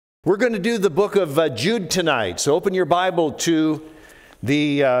We're going to do the book of Jude tonight. So open your Bible to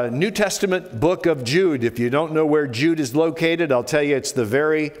the New Testament book of Jude. If you don't know where Jude is located, I'll tell you it's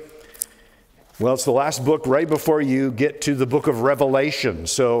it's the last book right before you get to the book of Revelation.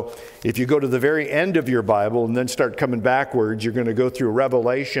 So if you go to the very end of your Bible and then start coming backwards, you're going to go through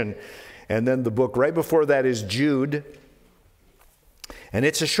Revelation. And then the book right before that is Jude. And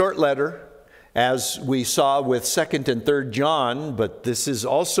it's a short letter, as we saw with 2nd and 3rd John, but this is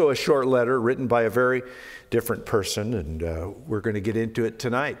also a short letter written by a very different person, and we're going to get into it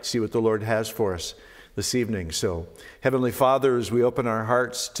tonight, see what the Lord has for us this evening. So, Heavenly Father, as we open our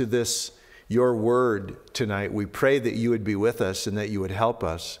hearts to this, your word tonight, we pray that you would be with us and that you would help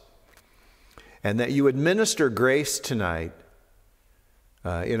us, and that you would minister grace tonight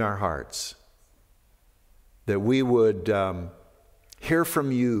in our hearts, that we would hear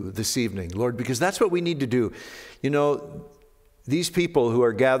from you this evening, Lord, because that's what we need to do. You know, these people who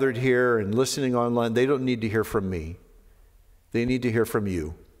are gathered here and listening online, they don't need to hear from me. They need to hear from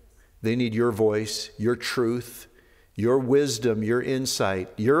you. They need your voice, your truth, your wisdom, your insight,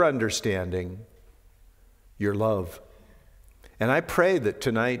 your understanding, your love. And I pray that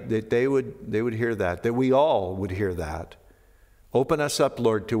tonight that they would hear that we all would hear that. Open us up,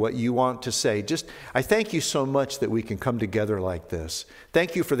 Lord, to what you want to say. I thank you so much that we can come together like this.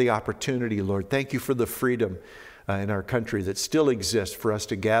 Thank you for the opportunity, Lord. Thank you for the freedom in our country that still exists for us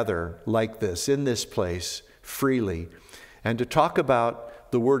to gather like this, in this place, freely, and to talk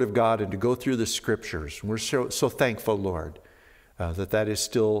about the Word of God and to go through the Scriptures. We're so thankful, Lord, that is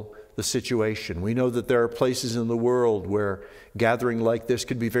still the situation. We know that there are places in the world where gathering like this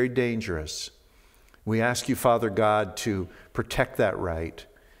could be very dangerous. We ask you, Father God, to protect that right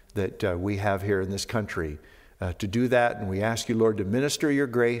that we have here in this country, to do that. And we ask you, Lord, to minister your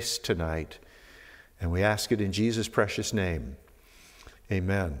grace tonight. And we ask it in Jesus' precious name.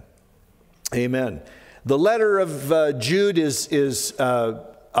 Amen. Amen. The letter of Jude is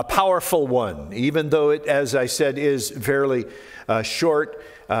a powerful one, even though it, as I said, is fairly short.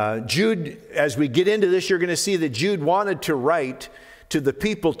 Jude, as we get into this, you're going to see that Jude wanted to write to the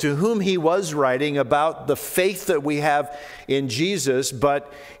people to whom he was writing about the faith that we have in Jesus,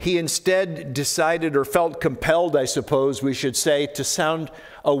 but he instead decided, or felt compelled, I suppose we should say, to sound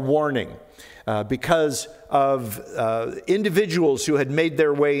a warning because of individuals who had made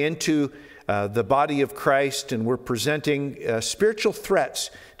their way into the body of Christ and were presenting spiritual threats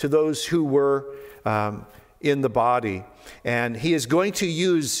to those who were in the body. And he is going to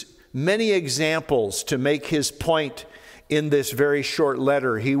use many examples to make his point in this very short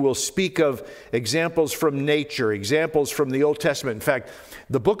letter. He will speak of examples from nature, examples from the Old Testament. In fact,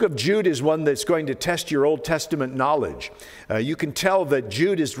 the book of Jude is one that's going to test your Old Testament knowledge. You can tell that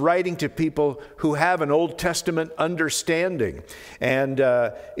Jude is writing to people who have an Old Testament understanding. And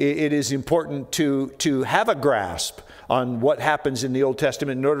it is important to have a grasp on what happens in the Old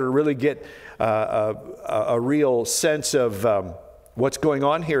Testament in order to really get a real sense of what's going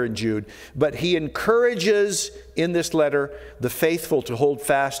on here in Jude. But he encourages in this letter the faithful to hold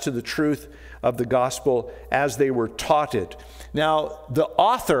fast to the truth of the gospel as they were taught it. Now, the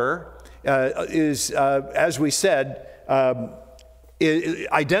author is, as we said,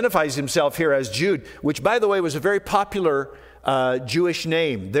 identifies himself here as Jude, which, by the way, was a very popular Jewish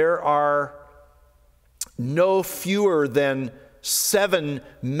name. There are no fewer than 7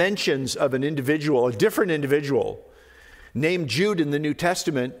 mentions of an individual, a different individual, named Jude in the New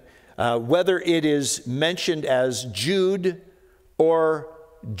Testament, whether it is mentioned as Jude or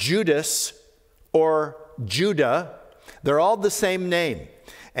Judas or Judah, they're all the same name,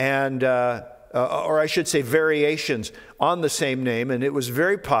 and or I should say variations on the same name, and it was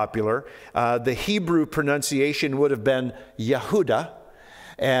very popular. The Hebrew pronunciation would have been Yehuda,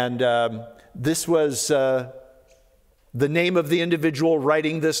 and this was the name of the individual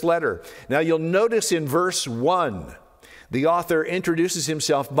writing this letter. Now you'll notice in verse 1, the author introduces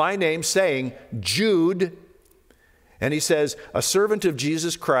himself by name, saying, Jude, and he says, a servant of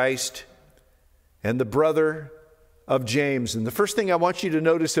Jesus Christ and the brother of James. And the first thing I want you to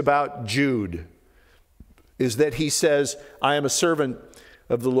notice about Jude is that he says, I am a servant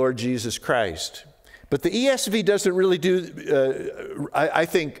of the Lord Jesus Christ. But the ESV doesn't really do, I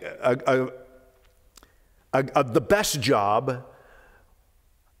think, the best job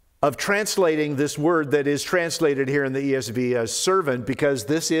of translating this word that is translated here in the ESV as servant, because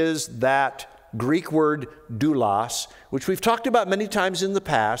this is that Greek word doulos, which we've talked about many times in the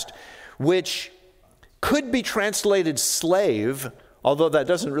past, which could be translated slave, although that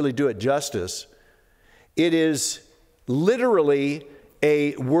doesn't really do it justice. It is literally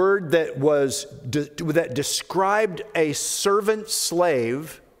a word that described a servant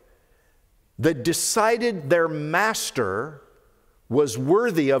slave that decided their master was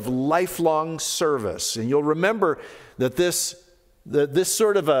worthy of lifelong service. And you'll remember that this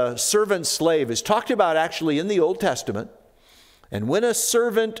sort of a servant slave is talked about actually in the Old Testament. And when a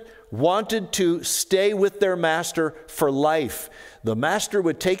servant wanted to stay with their master for life, the master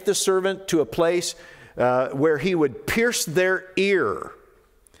would take the servant to a place where he would pierce their ear.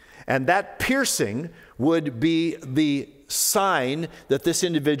 And that piercing would be the sign that this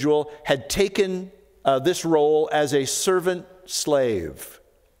individual had taken this role as a servant slave.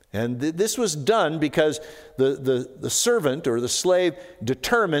 And this was done because the servant or the slave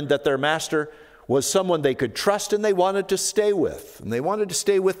determined that their master was someone they could trust and they wanted to stay with. And they wanted to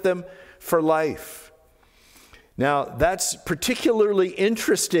stay with them for life. Now, that's particularly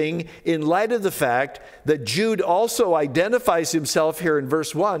interesting in light of the fact that Jude also identifies himself here in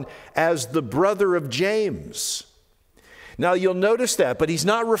verse 1 as the brother of James. Now, you'll notice that, but he's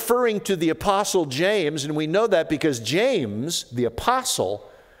not referring to the apostle James, and we know that because James, the apostle,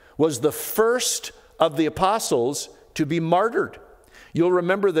 was the first of the apostles to be martyred. You'll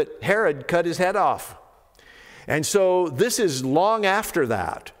remember that Herod cut his head off. And so this is long after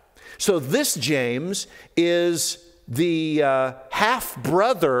that. So this James is the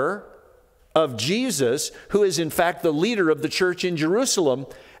half-brother of Jesus, who is in fact the leader of the church in Jerusalem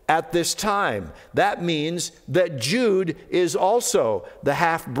at this time. That means that Jude is also the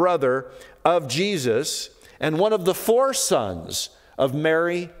half-brother of Jesus and one of the 4 sons of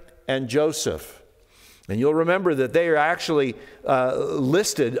Mary and Joseph. And you'll remember that they are actually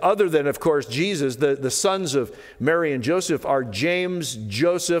listed, other than, of course, Jesus, the sons of Mary and Joseph are James,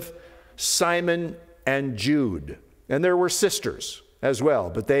 Joseph, Simon, and Jude. And there were sisters as well,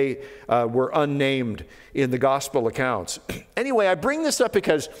 but they were unnamed in the gospel accounts. Anyway, I bring this up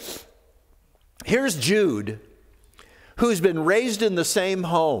because here's Jude, who's been raised in the same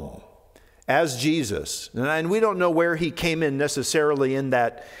home as Jesus. And we don't know where he came in necessarily in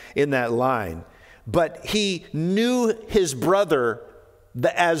that line. But he knew his brother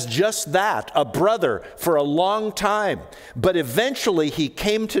as just that, a brother, for a long time. But eventually he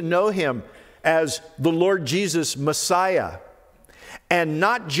came to know him as the Lord Jesus Messiah. And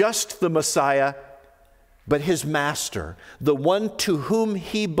not just the Messiah, but his master, the one to whom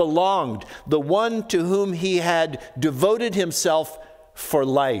he belonged, the one to whom he had devoted himself for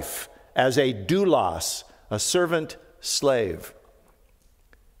life as a doulos, a servant slave.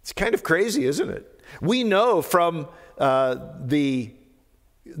 It's kind of crazy, isn't it? We know from the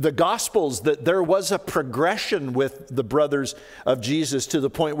Gospels that there was a progression with the brothers of Jesus to the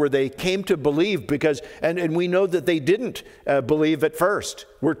point where they came to believe and we know that they didn't believe at first.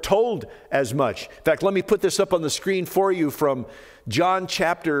 We're told as much. In fact, let me put this up on the screen for you from John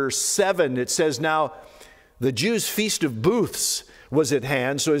chapter 7. It says, "Now the Jews' feast of booths was at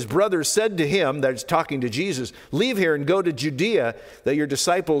hand. So his brothers said to him," that's talking to Jesus, "Leave here and go to Judea, that your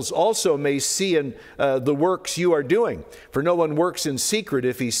disciples also may see the works you are doing. For no one works in secret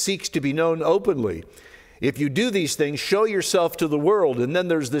if he seeks to be known openly. If you do these things, show yourself to the world." And then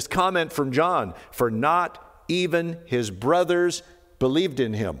there's this comment from John, "For not even his brothers believed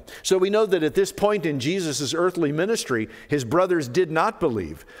in him." So we know that at this point in Jesus' earthly ministry, his brothers did not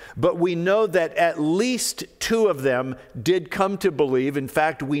believe. But we know that at least 2 of them did come to believe. In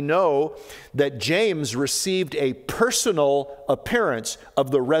fact, we know that James received a personal appearance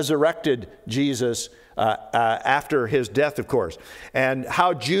of the resurrected Jesus after his death, of course. And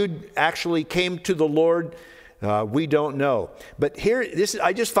how Jude actually came to the Lord, we don't know. But here,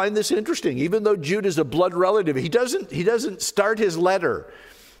 I just find this interesting. Even though Jude is a blood relative, he doesn't start his letter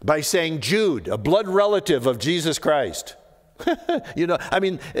by saying, "Jude, a blood relative of Jesus Christ." That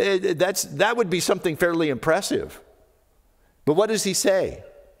would be something fairly impressive. But what does he say?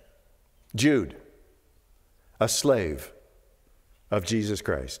 Jude, a slave of Jesus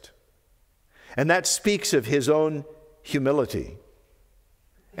Christ. And that speaks of his own humility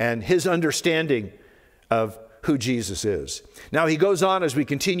and his understanding of who Jesus is. Now he goes on as we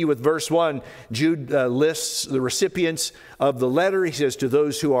continue with verse 1. Jude lists the recipients of the letter. He says, "To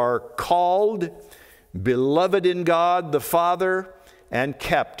those who are called, beloved in God the Father, and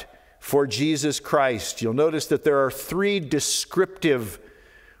kept for Jesus Christ." You'll notice that there are 3 descriptive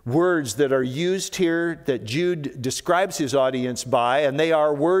words that are used here that Jude describes his audience by, and they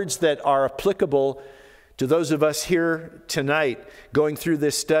are words that are applicable to those of us here tonight going through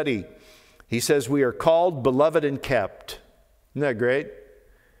this study. He says, we are called, beloved, and kept. Isn't that great?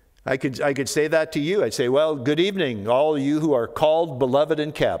 I could say that to you. I'd say, well, good evening, all you who are called, beloved,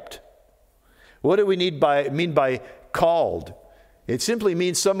 and kept. What do we mean by called? It simply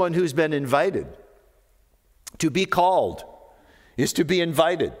means someone who's been invited. To be called is to be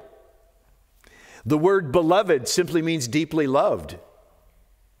invited. The word beloved simply means deeply loved.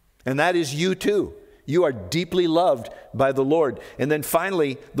 And that is you too. You are deeply loved by the Lord. And then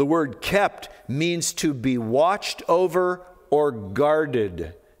finally, the word kept means to be watched over or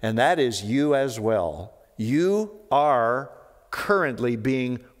guarded. And that is you as well. You are currently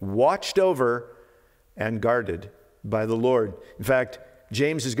being watched over and guarded by the Lord. In fact,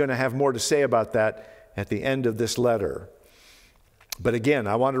 James is going to have more to say about that at the end of this letter. But again,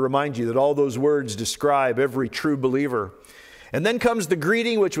 I want to remind you that all those words describe every true believer. And then comes the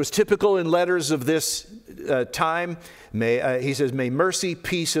greeting, which was typical in letters of this time. He says, may mercy,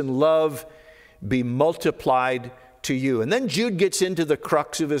 peace, and love be multiplied to you. And then Jude gets into the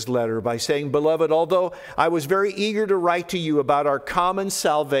crux of his letter by saying, beloved, although I was very eager to write to you about our common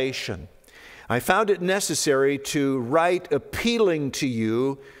salvation, I found it necessary to write appealing to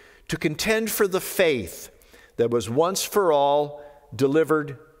you to contend for the faith that was once for all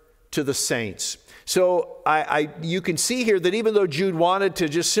delivered to the saints. So you can see here that even though Jude wanted to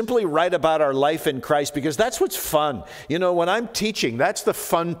just simply write about our life in Christ, because that's what's fun. You know, when I'm teaching, that's the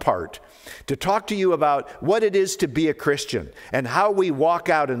fun part, to talk to you about what it is to be a Christian and how we walk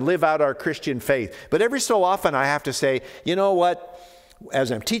out and live out our Christian faith. But every so often I have to say, you know what?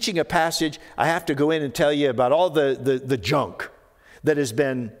 As I'm teaching a passage, I have to go in and tell you about all the junk that has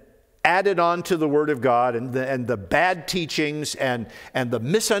been added on to the Word of God and the bad teachings and the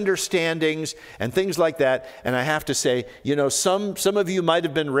misunderstandings and things like that. And I have to say, you know, some of you might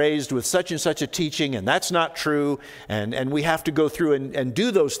have been raised with such and such a teaching, and that's not true. And we have to go through and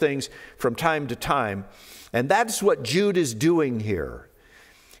do those things from time to time. And that's what Jude is doing here.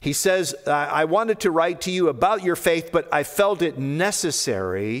 He says, I wanted to write to you about your faith, but I felt it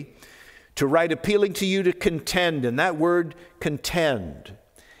necessary to write appealing to you to contend. And that word contend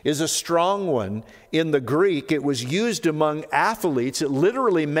is a strong one in the Greek. It was used among athletes. It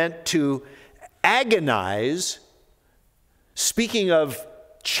literally meant to agonize, speaking of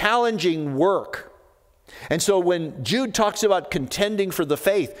challenging work. And so when Jude talks about contending for the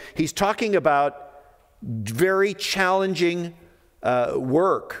faith, he's talking about very challenging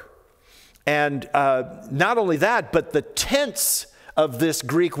work. And not only that, but the tense of this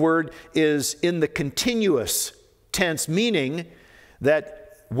Greek word is in the continuous tense, meaning that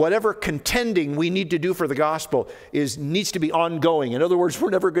whatever contending we need to do for the gospel needs to be ongoing. In other words, we're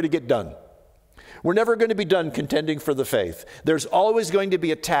never going to get done. We're never going to be done contending for the faith. There's always going to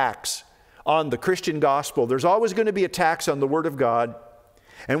be attacks on the Christian gospel. There's always going to be attacks on the Word of God.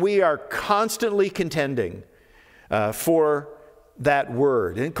 And we are constantly contending for that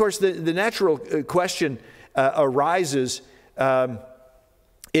word. And of course, the natural question arises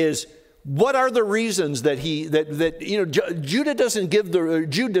is, what are the reasons that Jude doesn't give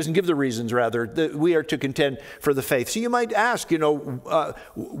the reasons, rather, that we are to contend for the faith? So you might ask,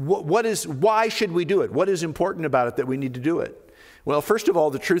 why should we do it? What is important about it that we need to do it? Well, first of all,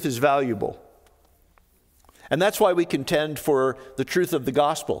 the truth is valuable. And that's why we contend for the truth of the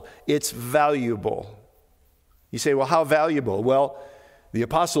gospel. It's valuable. You say, well, how valuable? Well, the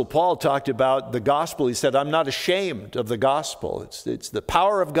Apostle Paul talked about the gospel. He said, I'm not ashamed of the gospel. It's the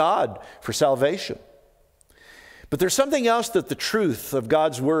power of God for salvation. But there's something else that the truth of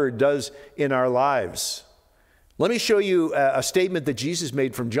God's word does in our lives. Let me show you a statement that Jesus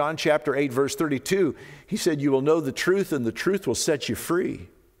made from John chapter 8, verse 32. He said, you will know the truth, and the truth will set you free.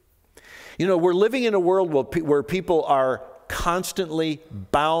 You know, we're living in a world where people are constantly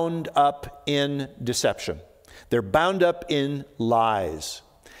bound up in deception. They're bound up in lies.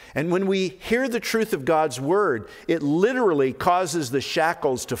 And when we hear the truth of God's word, it literally causes the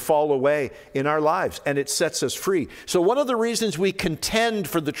shackles to fall away in our lives, and it sets us free. So one of the reasons we contend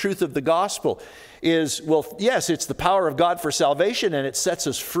for the truth of the gospel is, well, yes, it's the power of God for salvation, and it sets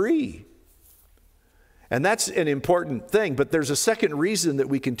us free. And that's an important thing. But there's a second reason that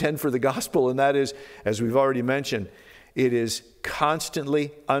we contend for the gospel, and that is, as we've already mentioned, it is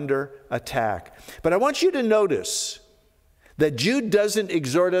constantly under attack. But I want you to notice that Jude doesn't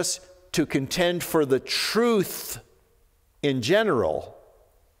exhort us to contend for the truth in general.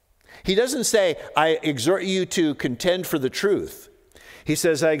 He doesn't say, I exhort you to contend for the truth. He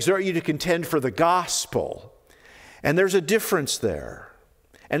says, I exhort you to contend for the gospel. And there's a difference there.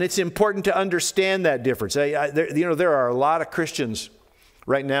 And it's important to understand that difference. There are a lot of Christians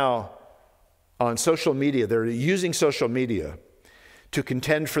right now on social media. They're using social media to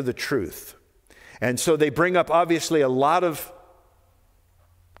contend for the truth. And so they bring up, obviously, a lot of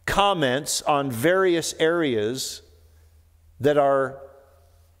comments on various areas that are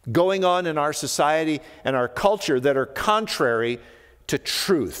going on in our society and our culture that are contrary to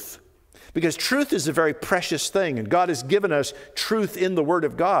truth. Because truth is a very precious thing, and God has given us truth in the Word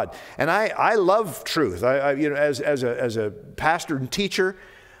of God. And I love truth. As a pastor and teacher,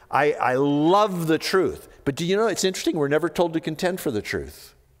 I love the truth. But do you know, it's interesting, we're never told to contend for the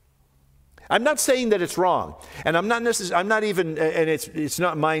truth. I'm not saying that it's wrong, and it's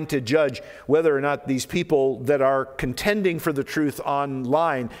not mine to judge whether or not these people that are contending for the truth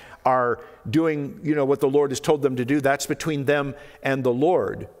online are doing, what the Lord has told them to do. That's between them and the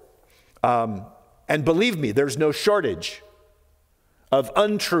Lord. And believe me, there's no shortage of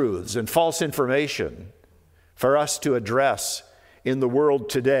untruths and false information for us to address in the world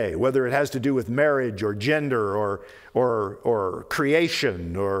today, whether it has to do with marriage or gender or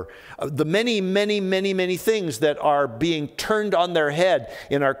creation or the many things that are being turned on their head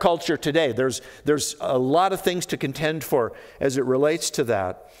in our culture today. There's a lot of things to contend for as it relates to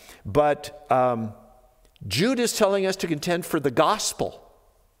that. But Jude is telling us to contend for the gospel,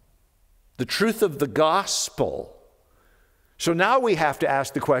 the truth of the gospel. So now we have to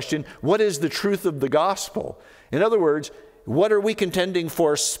ask the question, what is the truth of the gospel? In other words, what are we contending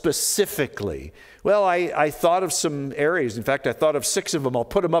for specifically? Well, I thought of some areas. In fact, I thought of 6 of them. I'll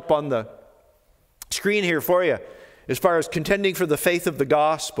put them up on the screen here for you. As far as contending for the faith of the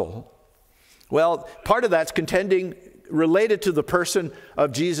gospel. Well, part of that's contending related to the person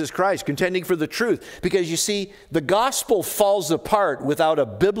of Jesus Christ, contending for the truth. Because you see, the gospel falls apart without a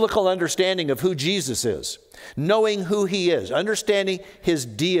biblical understanding of who Jesus is, knowing who he is, understanding his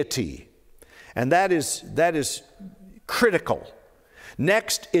deity. And that is critical.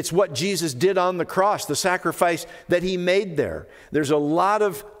 Next, it's what Jesus did on the cross, the sacrifice that he made there. There's a lot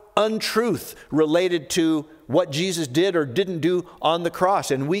of untruth related to what Jesus did or didn't do on the cross.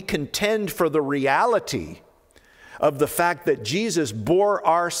 And we contend for the reality of the fact that Jesus bore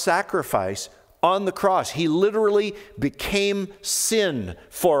our sacrifice on the cross. He literally became sin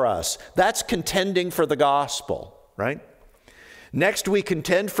for us. That's contending for the gospel, right? Next, we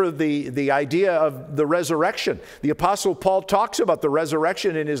contend for the idea of the resurrection. The Apostle Paul talks about the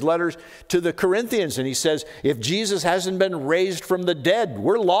resurrection in his letters to the Corinthians, and he says, if Jesus hasn't been raised from the dead,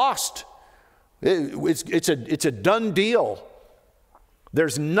 we're lost. It's a done deal.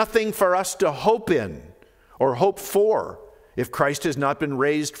 There's nothing for us to hope in or hope for if Christ has not been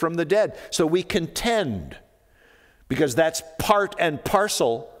raised from the dead. So we contend, because that's part and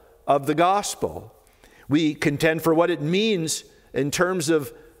parcel of the gospel. We contend for what it means in terms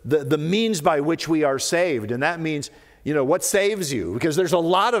of the means by which we are saved. And that means, what saves you? Because there's a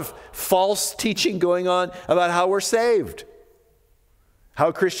lot of false teaching going on about how we're saved.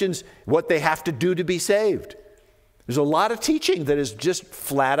 How Christians, what they have to do to be saved. There's a lot of teaching that is just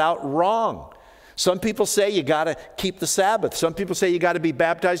flat out wrong. Some people say you got to keep the Sabbath. Some people say you got to be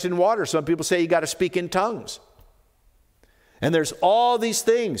baptized in water. Some people say you got to speak in tongues. And there's all these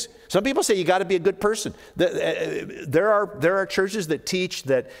things. Some people say you got to be a good person. There are churches that teach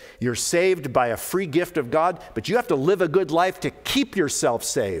that you're saved by a free gift of God, but you have to live a good life to keep yourself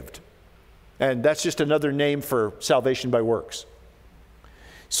saved. And that's just another name for salvation by works.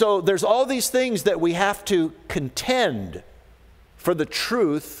 So there's all these things that we have to contend for the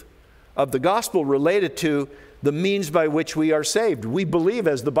truth of the gospel related to the means by which we are saved. We believe,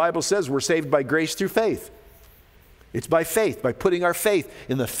 as the Bible says, we're saved by grace through faith. It's by faith, by putting our faith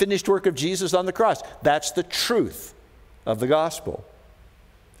in the finished work of Jesus on the cross. That's the truth of the gospel.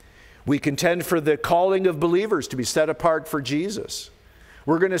 We contend for the calling of believers to be set apart for Jesus.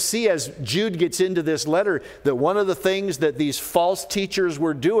 We're going to see as Jude gets into this letter that one of the things that these false teachers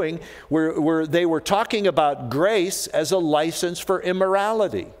were doing were they were talking about grace as a license for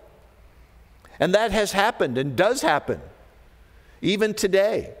immorality. And that has happened and does happen. Even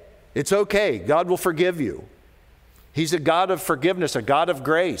today. It's okay. God will forgive you. He's a God of forgiveness, a God of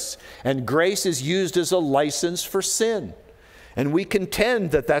grace. And grace is used as a license for sin. And we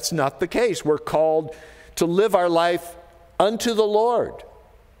contend that that's not the case. We're called to live our life unto the Lord,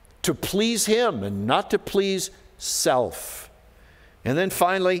 to please Him and not to please self. And then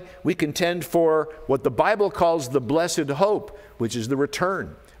finally, we contend for what the Bible calls the blessed hope, which is the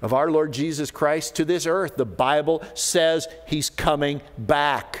return of our Lord Jesus Christ to this earth. The Bible says He's coming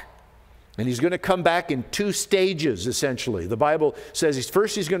back. And He's going to come back in 2 stages, essentially. The Bible says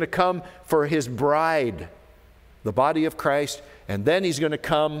He's going to come for His bride, the body of Christ, and then He's going to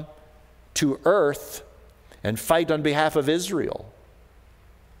come to earth and fight on behalf of Israel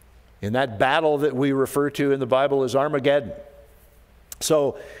in that battle that we refer to in the Bible as Armageddon.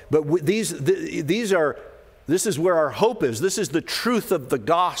 So, but this is where our hope is. This is the truth of the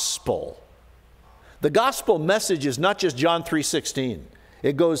gospel. The gospel message is not just John 3:16.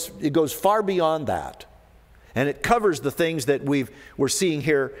 It goes far beyond that. And it covers the things that we're seeing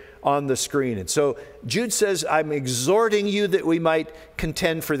here on the screen. And so Jude says, I'm exhorting you that we might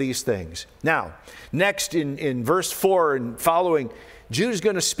contend for these things. Now, next in verse 4 and following, Jude is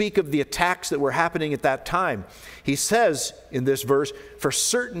going to speak of the attacks that were happening at that time. He says in this verse, for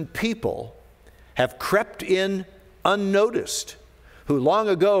certain people have crept in unnoticed, who long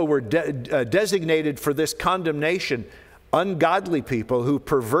ago were designated for this condemnation, ungodly people who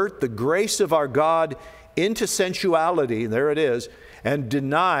pervert the grace of our God into sensuality, there it is, and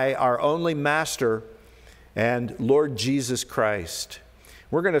deny our only Master and Lord Jesus Christ.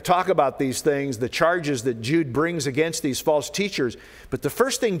 We're going to talk about these things, the charges that Jude brings against these false teachers. But the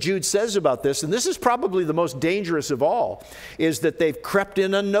first thing Jude says about this, and this is probably the most dangerous of all, is that they've crept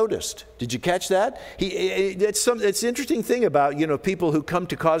in unnoticed. Did you catch that? It's an interesting thing about, people who come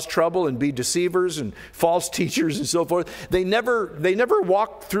to cause trouble and be deceivers and false teachers and so forth. They never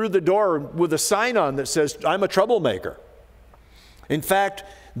walk through the door with a sign on that says, I'm a troublemaker. In fact,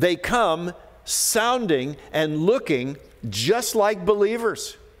 they come sounding and looking just like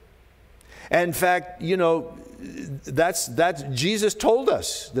believers. And in fact, that's Jesus told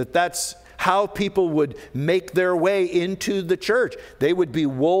us that's how people would make their way into the church. They would be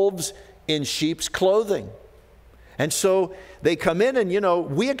wolves in sheep's clothing. And so they come in and,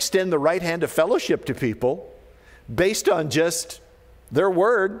 we extend the right hand of fellowship to people based on just their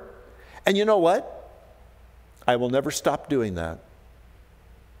word. And you know what? I will never stop doing that.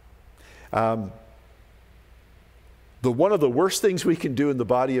 One of the worst things we can do in the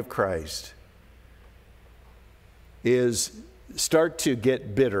body of Christ is start to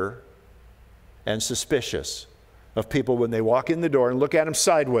get bitter and suspicious of people when they walk in the door and look at them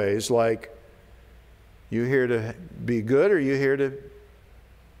sideways like, you here to be good or you here to,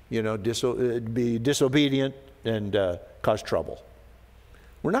 be disobedient and cause trouble?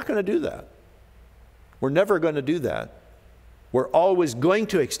 We're not going to do that. We're never going to do that. We're always going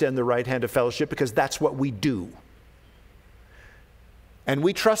to extend the right hand of fellowship because that's what we do. And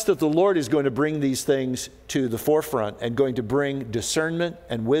we trust that the Lord is going to bring these things to the forefront and going to bring discernment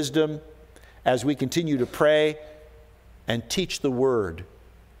and wisdom as we continue to pray and teach the Word.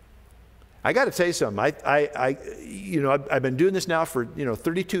 I got to tell you something. I've been doing this now for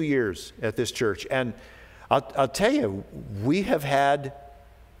 32 years at this church, and I'll tell you, we have had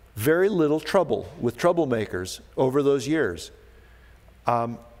very little trouble with troublemakers over those years,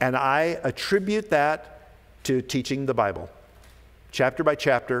 and I attribute that to teaching the Bible. Chapter by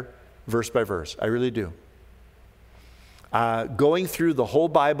chapter, verse by verse. I really do. Going through the whole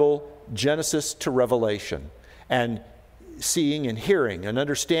Bible, Genesis to Revelation, and seeing and hearing and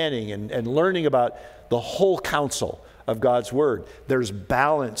understanding and learning about the whole counsel of God's Word. There's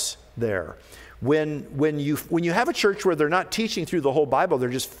balance there. When you have a church where they're not teaching through the whole Bible, they're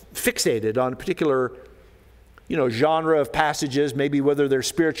just fixated on a particular genre of passages, maybe whether they're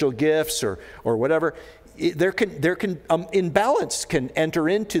spiritual gifts or whatever, there can imbalance can enter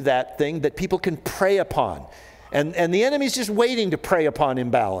into that thing that people can prey upon. And the enemy's just waiting to prey upon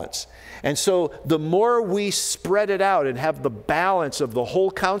imbalance. And so the more we spread it out and have the balance of the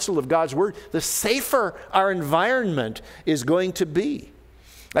whole counsel of God's Word, the safer our environment is going to be.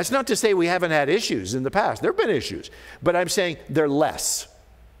 That's not to say we haven't had issues in the past. There have been issues. But I'm saying they're less.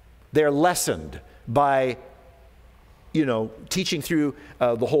 They're lessened by, teaching through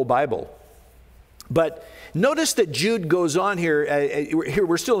the whole Bible. But notice that Jude goes on here. Here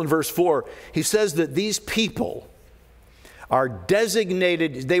we're still in verse 4. He says that these people are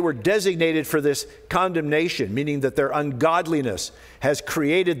designated, they were designated for this condemnation, meaning that their ungodliness has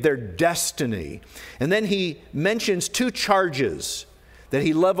created their destiny. And then he mentions two charges that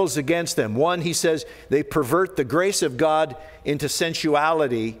he levels against them. One, he says they pervert the grace of God into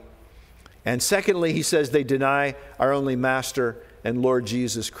sensuality. And secondly, he says they deny our only Master and Lord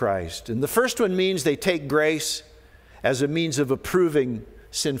Jesus Christ. And the first one means they take grace as a means of approving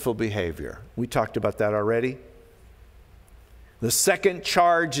sinful behavior. We talked about that already. The second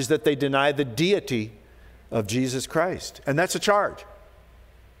charge is that they deny the deity of Jesus Christ. And that's a charge.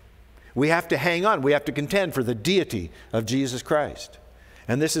 We have to hang on. We have to contend for the deity of Jesus Christ.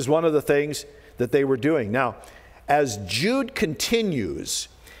 And this is one of the things that they were doing. Now, as Jude continues,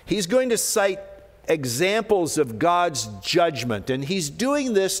 he's going to cite examples of God's judgment. And he's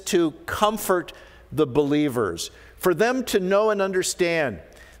doing this to comfort the believers, for them to know and understand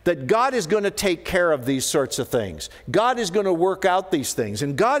that God is going to take care of these sorts of things. God is going to work out these things.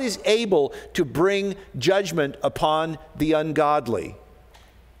 And God is able to bring judgment upon the ungodly.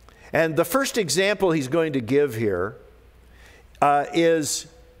 And the first example he's going to give here is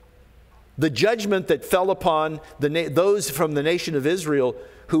the judgment that fell upon those from the nation of Israel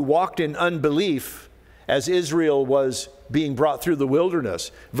who walked in unbelief as Israel was being brought through the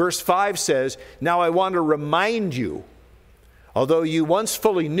wilderness. Verse 5 says, "Now I want to remind you, although you once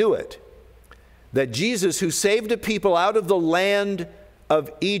fully knew it, that Jesus, who saved a people out of the land of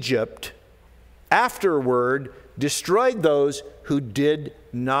Egypt, afterward destroyed those who did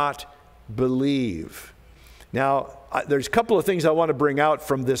not believe." Now, there's a couple of things I want to bring out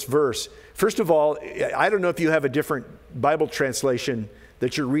from this verse. First of all, I don't know if you have a different Bible translation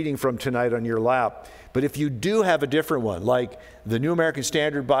that you're reading from tonight on your lap, but if you do have a different one, like the New American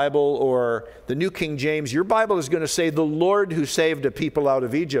Standard Bible or the New King James, your Bible is going to say, "The Lord who saved a people out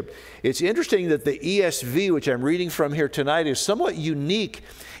of Egypt." It's interesting that the ESV, which I'm reading from here tonight, is somewhat unique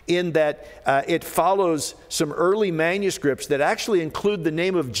in that it follows some early manuscripts that actually include the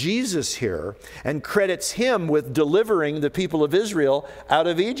name of Jesus here and credits him with delivering the people of Israel out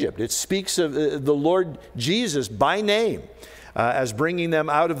of Egypt. It speaks of the Lord Jesus by name as bringing them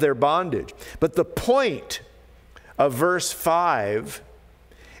out of their bondage. But the point of verse 5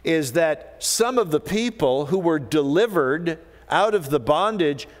 is that some of the people who were delivered out of the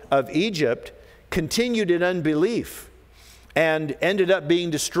bondage of Egypt continued in unbelief and ended up being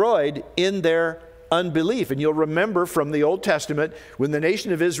destroyed in their unbelief. And you'll remember from the Old Testament, when the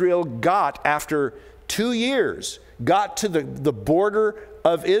nation of Israel after 2 years, got to the border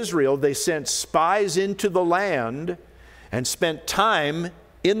of Israel, they sent spies into the land and spent time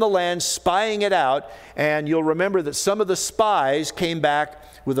in the land spying it out. And you'll remember that some of the spies came back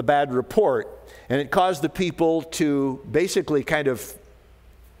with a bad report, and it caused the people to basically kind of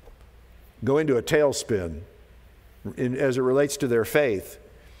go into a tailspin as it relates to their faith.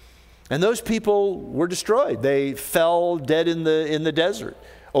 And those people were destroyed. They fell dead in the desert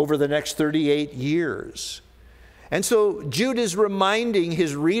over the next 38 years. And so Jude is reminding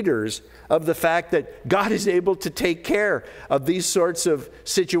his readers of the fact that God is able to take care of these sorts of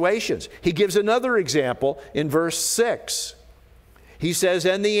situations. He gives another example in verse 6. He says,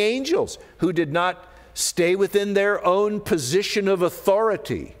 "And the angels who did not stay within their own position of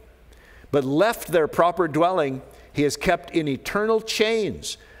authority, but left their proper dwelling, he has kept in eternal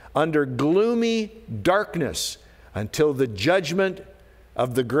chains under gloomy darkness until the judgment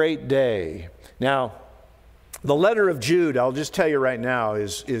of the great day." Now, the letter of Jude, I'll just tell you right now,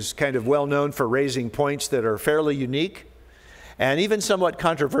 is kind of well known for raising points that are fairly unique and even somewhat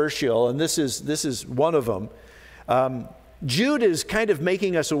controversial, and this is one of them. Jude is kind of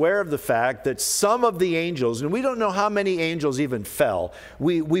making us aware of the fact that some of the angels, and we don't know how many angels even fell.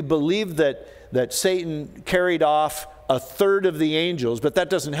 We believe that Satan carried off a third of the angels, but that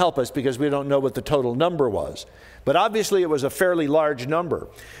doesn't help us because we don't know what the total number was. But obviously it was a fairly large number.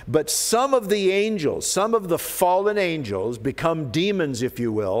 But some of the angels, some of the fallen angels, become demons, if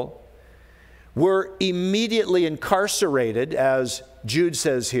you will, were immediately incarcerated, as Jude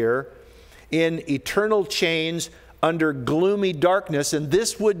says here, in eternal chains under gloomy darkness, and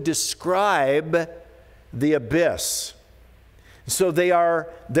this would describe the abyss. So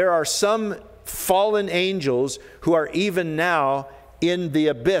there are some fallen angels who are even now in the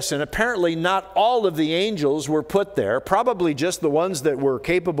abyss. And apparently not all of the angels were put there, probably just the ones that were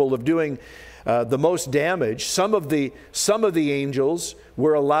capable of doing the most damage. Some of the angels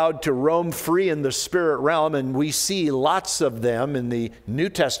were allowed to roam free in the spirit realm, and we see lots of them in the New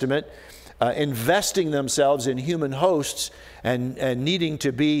Testament investing themselves in human hosts and needing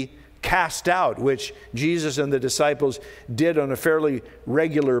to be cast out, which Jesus and the disciples did on a fairly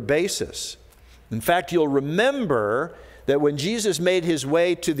regular basis. In fact, you'll remember that when Jesus made his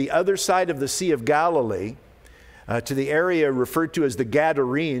way to the other side of the Sea of Galilee, to the area referred to as the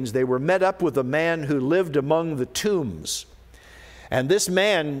Gadarenes, they were met up with a man who lived among the tombs. And this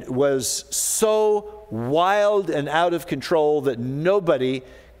man was so wild and out of control that nobody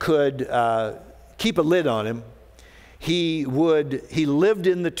could keep a lid on him. He lived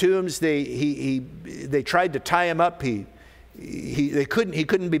in the tombs. They tried to tie him up. He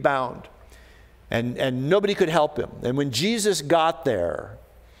couldn't be bound. And nobody could help him. And when Jesus got there,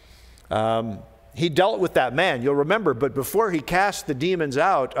 he dealt with that man. You'll remember, but before he cast the demons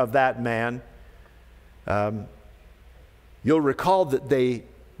out of that man, you'll recall that they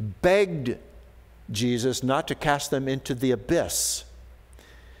begged Jesus not to cast them into the abyss.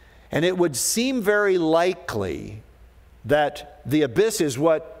 And it would seem very likely that the abyss is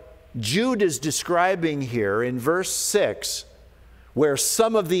what Jude is describing here in verse 6, where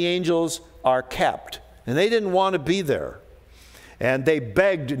some of the angels are kept. And they didn't want to be there. And they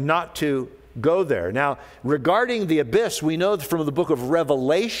begged not to go there. Now, regarding the abyss, we know from the book of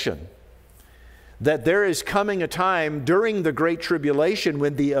Revelation that there is coming a time during the Great Tribulation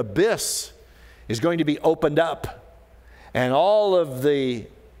when the abyss is going to be opened up. And all of the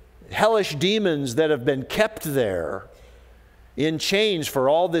hellish demons that have been kept there in chains for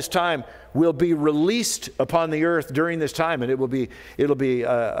all this time will be released upon the earth during this time, and it'll be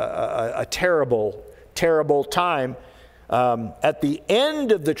a terrible, terrible time. At the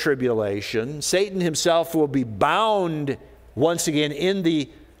end of the tribulation, Satan himself will be bound once again in the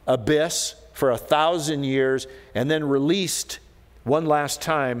abyss for 1,000 years, and then released one last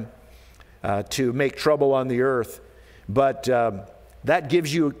time to make trouble on the earth. But that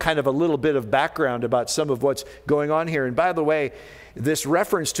gives you kind of a little bit of background about some of what's going on here. And by the way, this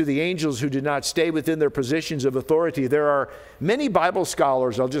reference to the angels who did not stay within their positions of authority, there are many Bible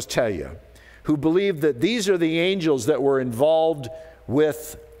scholars, I'll just tell you, who believe that these are the angels that were involved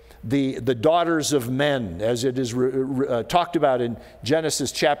with the daughters of men, as it is talked about in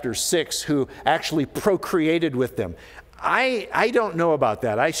Genesis chapter 6, who actually procreated with them. I don't know about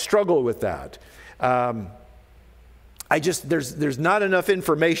that. I struggle with that. There's not enough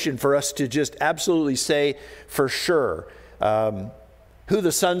information for us to just absolutely say for sure who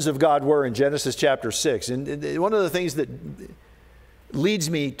the sons of God were in Genesis chapter 6. And one of the things that leads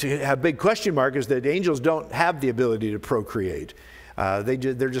me to have big question mark is that angels don't have the ability to procreate.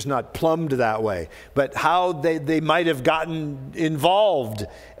 They're just not plumbed that way. But how they might have gotten involved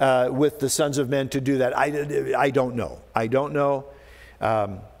with the sons of men to do that, I don't know. I don't know.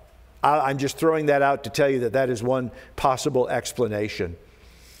 I'm just throwing that out to tell you that is one possible explanation.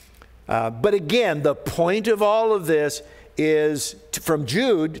 But again, the point of all of this is, from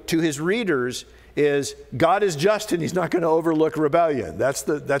Jude to his readers, is God is just and he's not going to overlook rebellion. That's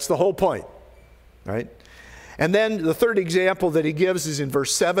the whole point, right? And then the third example that he gives is in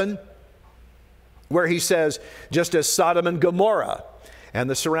verse 7, where he says, just as Sodom and Gomorrah and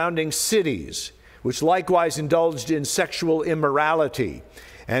the surrounding cities, which likewise indulged in sexual immorality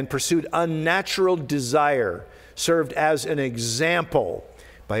and pursued unnatural desire, served as an example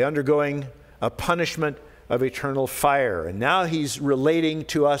by undergoing a punishment of eternal fire. And now he's relating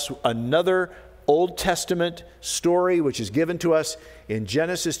to us another Old Testament story, which is given to us in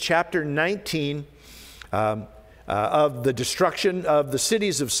Genesis chapter 19, of the destruction of the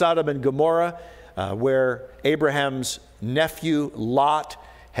cities of Sodom and Gomorrah, where Abraham's nephew Lot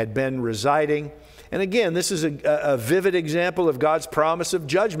had been residing. And again, this is a vivid example of God's promise of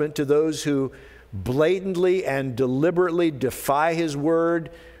judgment to those who blatantly and deliberately defy his word,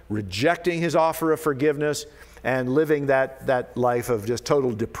 rejecting his offer of forgiveness, and living that life of just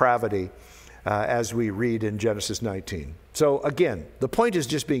total depravity, as we read in Genesis 19. So again, the point is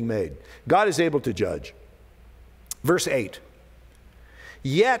just being made. God is able to judge. Verse 8,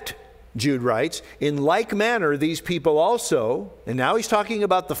 yet, Jude writes, in like manner these people also, and now he's talking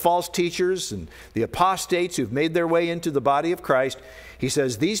about the false teachers and the apostates who've made their way into the body of Christ. He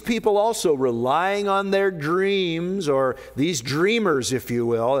says, these people also, relying on their dreams, or these dreamers, if you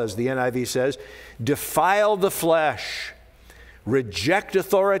will, as the NIV says, defile the flesh, reject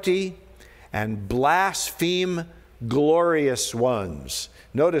authority, and blaspheme glorious ones.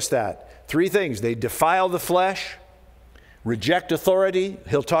 Notice that. Three things. They defile the flesh, reject authority.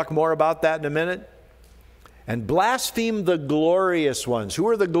 He'll talk more about that in a minute. And blaspheme the glorious ones. Who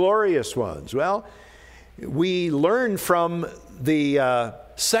are the glorious ones? Well, we learn from the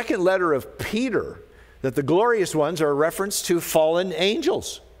second letter of Peter that the glorious ones are a reference to fallen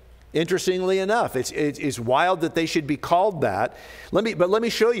angels. Interestingly enough, it's wild that they should be called that. Let me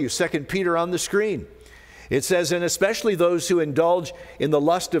show you 2 Peter on the screen. It says, and especially those who indulge in the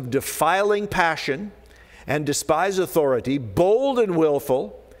lust of defiling passion and despise authority, bold and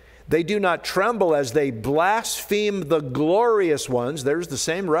willful, they do not tremble as they blaspheme the glorious ones. There's the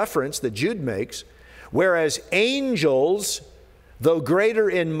same reference that Jude makes. Whereas angels, though greater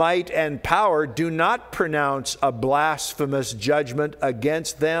in might and power, do not pronounce a blasphemous judgment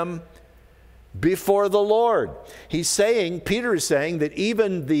against them before the Lord. Peter is saying that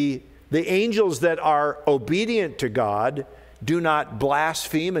even the angels that are obedient to God do not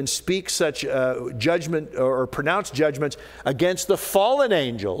blaspheme and speak such judgment or pronounce judgments against the fallen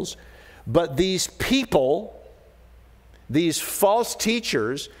angels, but these people, these false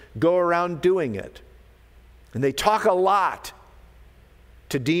teachers, go around doing it. And they talk a lot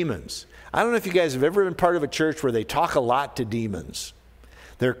to demons. I don't know if you guys have ever been part of a church where they talk a lot to demons.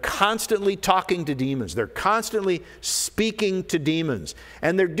 They're constantly talking to demons. They're constantly speaking to demons.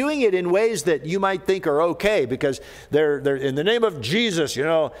 And they're doing it in ways that you might think are okay because they're in the name of Jesus,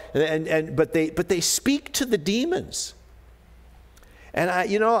 but they speak to the demons. And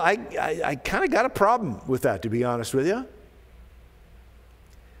I kind of got a problem with that, to be honest with you.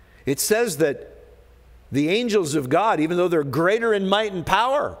 It says that the angels of God, even though they're greater in might and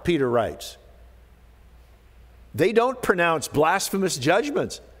power, Peter writes, they don't pronounce blasphemous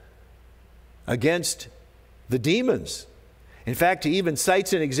judgments against the demons. In fact, he even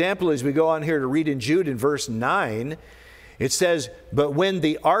cites an example as we go on here to read in Jude in verse 9. It says, but when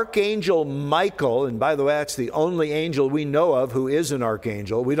the archangel Michael, and by the way, that's the only angel we know of who is an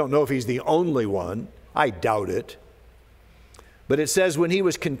archangel. We don't know if he's the only one. I doubt it. But it says, when he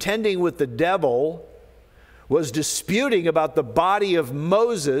was contending with the devil, was disputing about the body of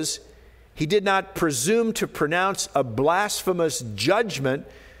Moses, he did not presume to pronounce a blasphemous judgment,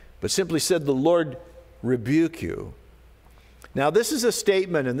 but simply said, the Lord rebuke you. Now, this is a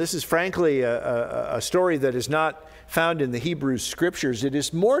statement, and this is frankly a story that is not found in the Hebrew Scriptures. It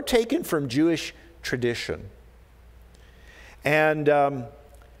is more taken from Jewish tradition. And,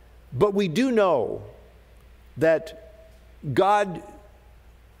 but we do know that God,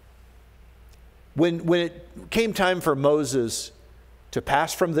 when it came time for Moses to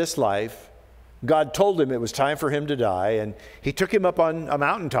pass from this life, God told him it was time for him to die, and he took him up on a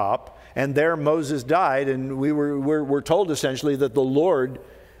mountaintop, and there Moses died, and we're told essentially that the Lord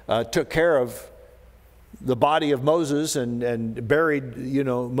took care of the body of Moses and buried,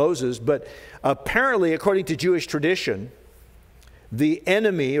 Moses. But apparently, according to Jewish tradition, the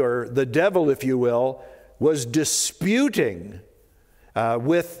enemy, or the devil, if you will, was disputing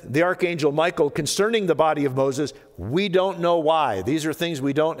with the archangel Michael concerning the body of Moses. We don't know why. These are things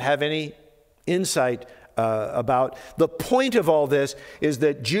we don't have any insight about. The point of all this is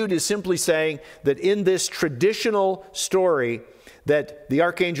that Jude is simply saying that in this traditional story that the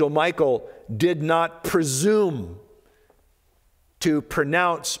archangel Michael did not presume to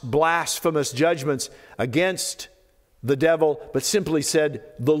pronounce blasphemous judgments against the devil, but simply said,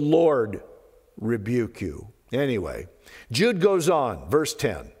 the Lord rebuke you. Anyway, Jude goes on, verse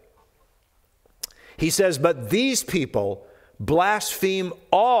 10. He says, but these people blaspheme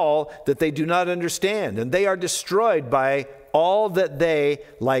all that they do not understand, and they are destroyed by all that they,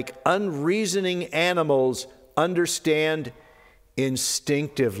 like unreasoning animals, understand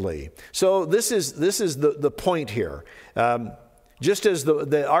instinctively. So this is the point here. Just as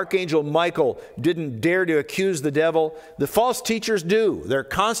the archangel Michael didn't dare to accuse the devil, the false teachers do. They're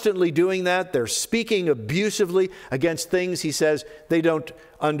constantly doing that. They're speaking abusively against things, he says, they don't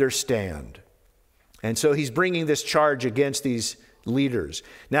understand. And so he's bringing this charge against these leaders.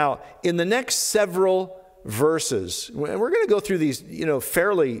 Now, in the next several verses, we're going to go through these,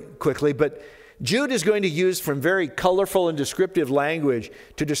 fairly quickly, but Jude is going to use from very colorful and descriptive language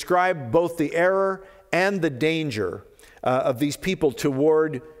to describe both the error and the danger of these people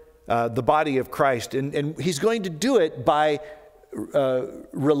toward the body of Christ. And he's going to do it by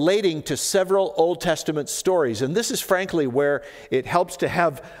relating to several Old Testament stories. And this is frankly where it helps to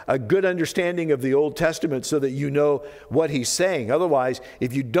have a good understanding of the Old Testament so that you know what he's saying. Otherwise,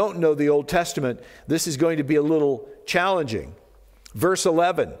 if you don't know the Old Testament, this is going to be a little challenging. Verse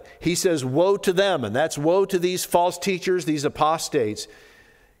 11, he says, woe to them, and that's woe to these false teachers, these apostates,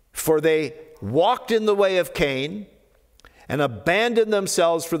 for they walked in the way of Cain and abandoned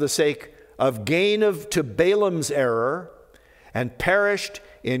themselves for the sake of gain to Balaam's error, and perished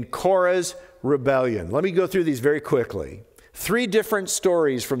in Korah's rebellion. Let me go through these very quickly. 3 different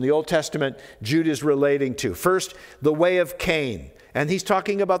stories from the Old Testament Jude is relating to. First, the way of Cain. And he's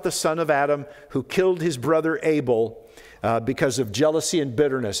talking about the son of Adam who killed his brother Abel because of jealousy and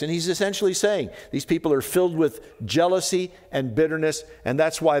bitterness. And he's essentially saying these people are filled with jealousy and bitterness, and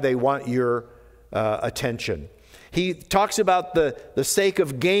that's why they want your attention. He talks about the sake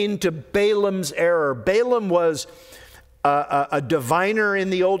of gain to Balaam's error. Balaam was a diviner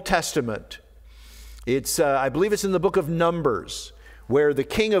in the Old Testament. It's I believe it's in the book of Numbers, where the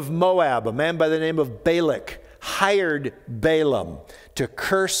king of Moab, a man by the name of Balak, hired Balaam to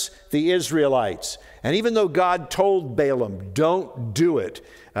curse the Israelites. And even though God told Balaam, don't do it,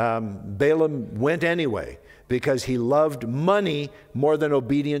 Balaam went anyway because he loved money more than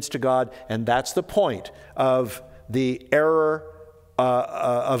obedience to God. And that's the point of the error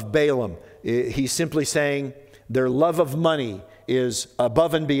of Balaam. He's simply saying their love of money is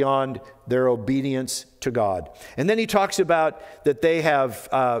above and beyond their obedience to God. And then he talks about that they have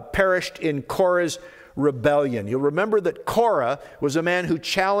perished in Korah's rebellion. You'll remember that Korah was a man who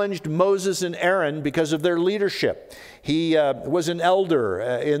challenged Moses and Aaron because of their leadership. He was an elder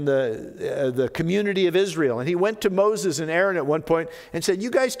in the community of Israel, and he went to Moses and Aaron at one point and said, you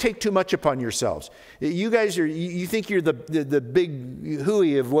guys take too much upon yourselves. You think you're the big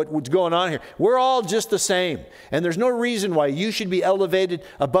hooey of what's going on here. We're all just the same, and there's no reason why you should be elevated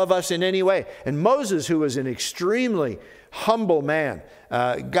above us in any way. And Moses, who was an extremely humble man,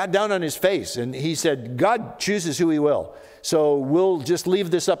 got down on his face, and he said, God chooses who he will. so we'll just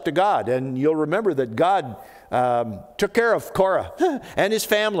leave this up to God. And you'll remember that God took care of Korah and his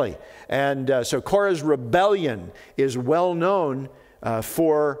family. And so Korah's rebellion is well known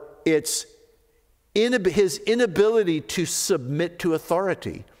for his inability to submit to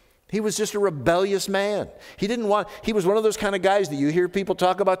authority. He was just a rebellious man. He was one of those kind of guys that you hear people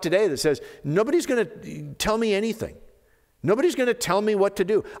talk about today that says, nobody's going to tell me anything. Nobody's going to tell me what to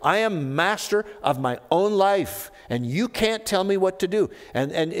do. I am master of my own life, and you can't tell me what to do.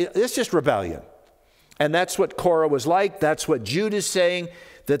 And it's just rebellion. And that's what Korah was like. That's what Jude is saying,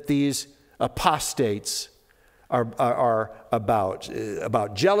 that these apostates are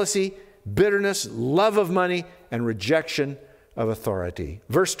about jealousy, bitterness, love of money, and rejection of authority.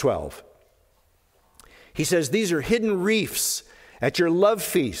 Verse 12. He says, these are hidden reefs at your love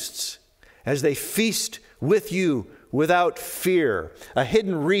feasts as they feast with you without fear. A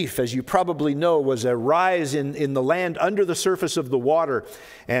hidden reef, as you probably know, was a rise in the land under the surface of the water.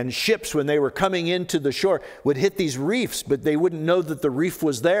 And ships, when they were coming into the shore, would hit these reefs, but they wouldn't know that the reef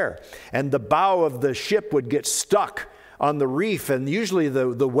was there. And the bow of the ship would get stuck on the reef, and usually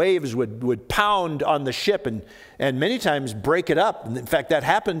the waves would pound on the ship and many times break it up. In fact, that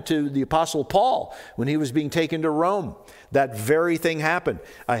happened to the Apostle Paul when he was being taken to Rome. That very thing happened.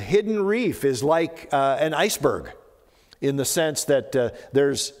 A hidden reef is like an iceberg, in the sense that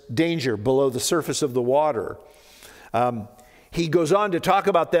there's danger below the surface of the water. He goes on to talk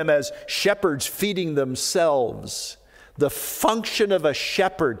about them as shepherds feeding themselves. The function of a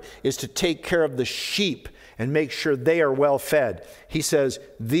shepherd is to take care of the sheep and make sure they are well fed. He says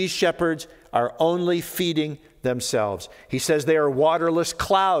these shepherds are only feeding themselves. He says they are waterless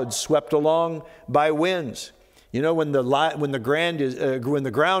clouds swept along by winds. You know, when the ground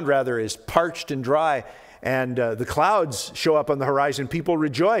is parched and dry, and the clouds show up on the horizon, people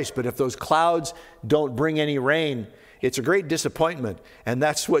rejoice. But if those clouds don't bring any rain, it's a great disappointment. And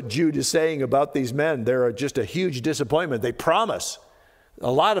that's what Jude is saying about these men. They're just a huge disappointment. They promise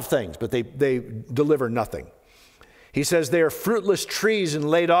a lot of things, but they deliver nothing. He says they are fruitless trees in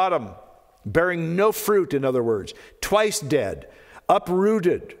late autumn, bearing no fruit, in other words, twice dead,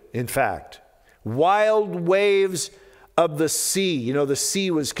 uprooted, in fact, wild waves of the sea. You know, the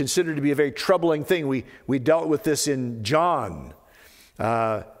sea was considered to be a very troubling thing. We dealt with this in John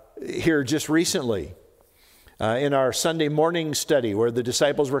here just recently in our Sunday morning study, where the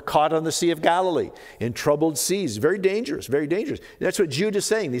disciples were caught on the Sea of Galilee in troubled seas. Very dangerous, very dangerous. That's what Jude is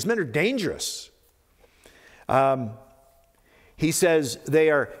saying. These men are dangerous. He says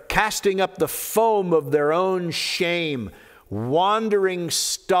they are casting up the foam of their own shame, wandering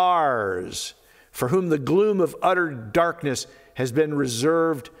stars, for whom the gloom of utter darkness has been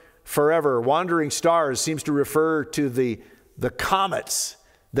reserved forever. Wandering stars seems to refer to the comets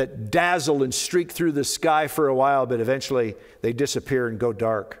that dazzle and streak through the sky for a while, but eventually they disappear and go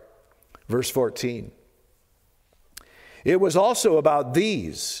dark. Verse 14. It was also about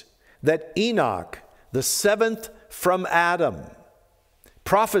these that Enoch, the seventh from Adam,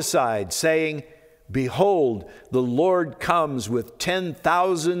 prophesied, saying, behold, the Lord comes with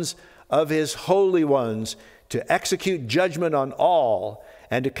 10,000s of his holy ones to execute judgment on all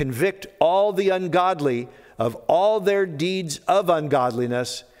and to convict all the ungodly of all their deeds of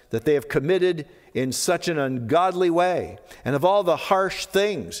ungodliness that they have committed in such an ungodly way, and of all the harsh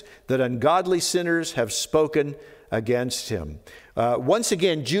things that ungodly sinners have spoken against him. Once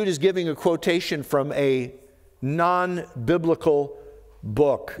again, Jude is giving a quotation from a non-biblical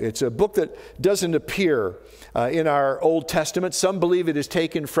book. It's a book that doesn't appear in our Old Testament. Some believe it is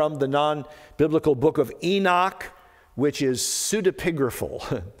taken from the non-biblical book of Enoch, which is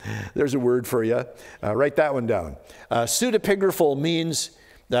pseudepigraphal. There's a word for you. Write that one down. Pseudepigraphal means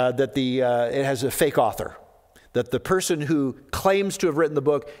that it has a fake author, that the person who claims to have written the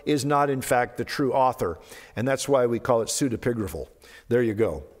book is not, in fact, the true author. And that's why we call it pseudepigraphal. There you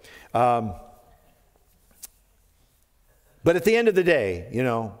go. But at the end of the day, you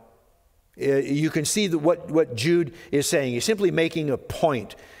know, you can see that what Jude is saying. He's simply making a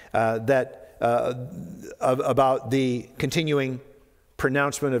point about the continuing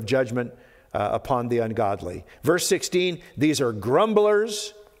pronouncement of judgment upon the ungodly. Verse 16, these are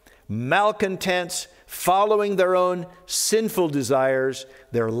grumblers, malcontents, following their own sinful desires.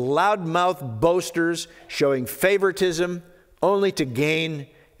 They're loudmouth boasters, showing favoritism only to gain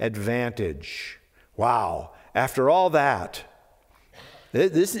advantage. Wow. After all that,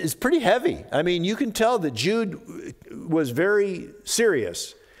 this is pretty heavy. I mean, you can tell that Jude was very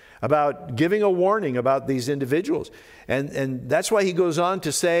serious about giving a warning about these individuals. And that's why he goes on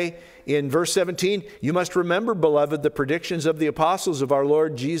to say in verse 17, you must remember, beloved, the predictions of the apostles of our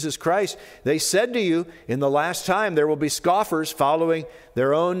Lord Jesus Christ. They said to you, in the last time there will be scoffers following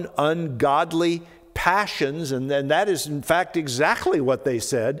their own ungodly passions. And that is, in fact, exactly what they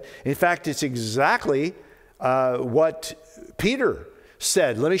said. In fact, it's exactly what Peter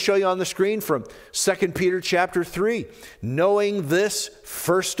said. Let me show you on the screen from 2 Peter chapter 3. Knowing this,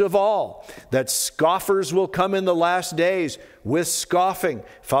 first of all, that scoffers will come in the last days with scoffing,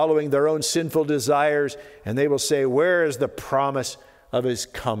 following their own sinful desires, and they will say, where is the promise of his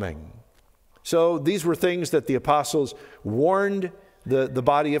coming? So these were things that the apostles warned the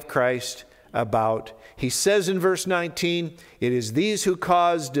body of Christ about. He says in verse 19, it is these who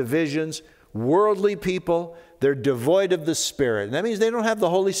cause divisions, worldly people. They're devoid of the Spirit. And that means they don't have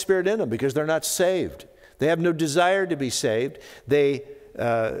the Holy Spirit in them because they're not saved. They have no desire to be saved. They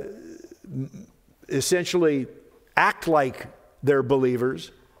essentially act like they're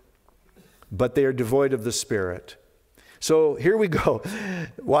believers, but they are devoid of the Spirit. So here we go.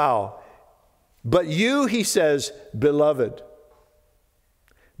 Wow. But you, he says, beloved,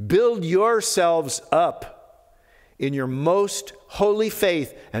 build yourselves up in your most holy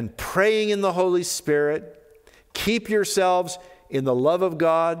faith and praying in the Holy Spirit. Keep yourselves in the love of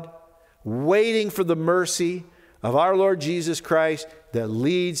God, waiting for the mercy of our Lord Jesus Christ that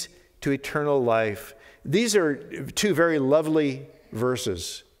leads to eternal life. These are two very lovely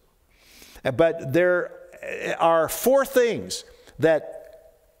verses. But there are four things that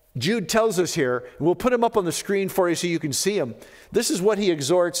Jude tells us here. We'll put them up on the screen for you so you can see them. This is what he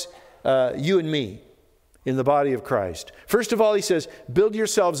exhorts you and me in the body of Christ. First of all, he says, build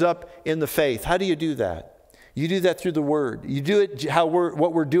yourselves up in the faith. How do you do that? You do that through the Word. You do it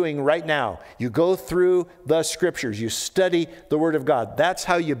what we're doing right now. You go through the Scriptures. You study the Word of God. That's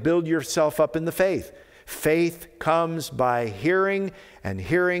how you build yourself up in the faith. Faith comes by hearing, and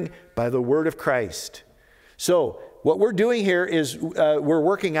hearing by the Word of Christ. So what we're doing here is we're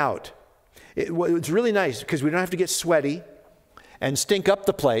working out. It's really nice because we don't have to get sweaty and stink up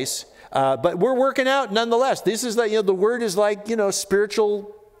the place. But we're working out nonetheless. This is like, the Word is like,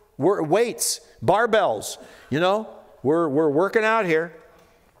 spiritual weights, barbells. We're working out here.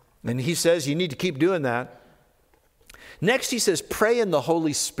 And he says you need to keep doing that. Next, he says, pray in the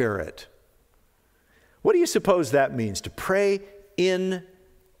Holy Spirit. What do you suppose that means, to pray in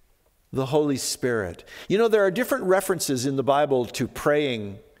the Holy Spirit? There are different references in the Bible to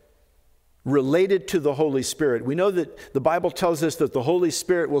praying related to the Holy Spirit. We know that the Bible tells us that the Holy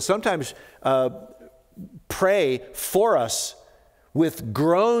Spirit will sometimes pray for us with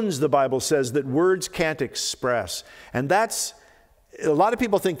groans, the Bible says, that words can't express. And a lot of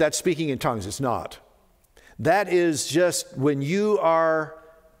people think that's speaking in tongues. It's not. That is just when you are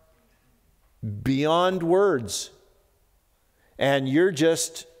beyond words and you're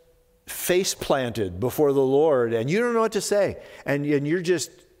just face planted before the Lord and you don't know what to say and you're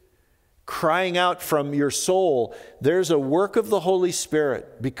just crying out from your soul. There's a work of the Holy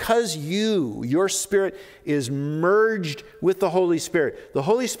Spirit. Because your spirit is merged with the Holy Spirit, the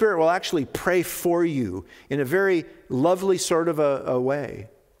Holy Spirit will actually pray for you in a very lovely sort of a way.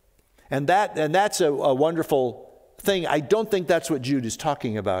 And that's a wonderful thing. I don't think that's what Jude is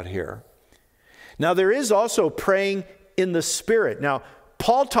talking about here. Now, there is also praying in the Spirit. Now,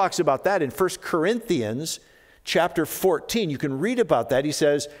 Paul talks about that in 1 Corinthians chapter 14. You can read about that. He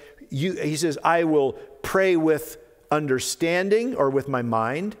says, I will pray with understanding, or with my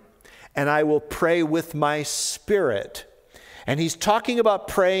mind, and I will pray with my spirit. And he's talking about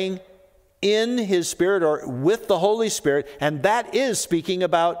praying in his Spirit or with the Holy Spirit, and that is speaking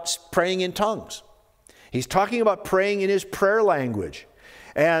about praying in tongues. He's talking about praying in his prayer language.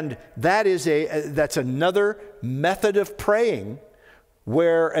 And that's another method of praying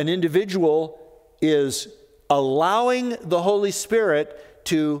where an individual is allowing the Holy Spirit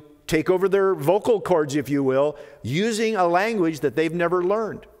to take over their vocal cords, if you will, using a language that they've never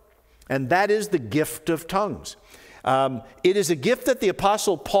learned. And that is the gift of tongues. It is a gift that the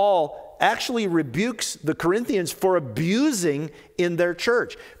Apostle Paul actually rebukes the Corinthians for abusing in their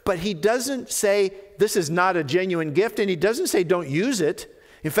church. But he doesn't say this is not a genuine gift, and he doesn't say don't use it.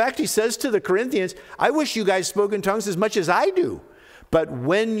 In fact, he says to the Corinthians, I wish you guys spoke in tongues as much as I do. But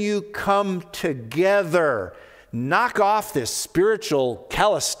when you come together, knock off this spiritual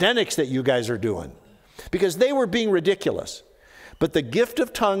calisthenics that you guys are doing, because they were being ridiculous. But the gift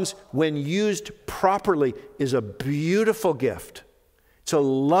of tongues, when used properly, is a beautiful gift. It's a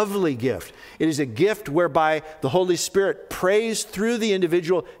lovely gift. It is a gift whereby the Holy Spirit prays through the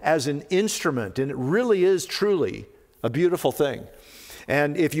individual as an instrument, and it really is truly a beautiful thing.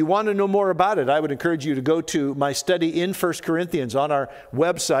 And if you want to know more about it, I would encourage you to go to my study in 1 Corinthians on our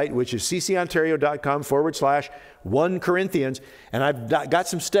website, which is ccontario.com/1 Corinthians. And I've got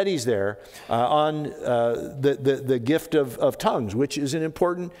some studies there on the gift of tongues, which is an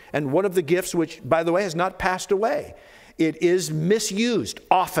important, and one of the gifts which, by the way, has not passed away. It is misused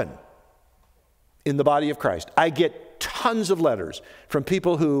often in the body of Christ. I get tons of letters from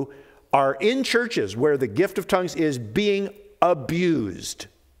people who are in churches where the gift of tongues is being abused.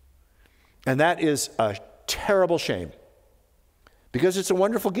 And that is a terrible shame, because it's a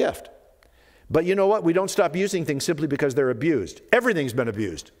wonderful gift. But you know what? We don't stop using things simply because they're abused. Everything's been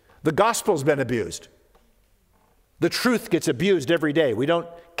abused. The gospel's been abused. The truth gets abused every day. We don't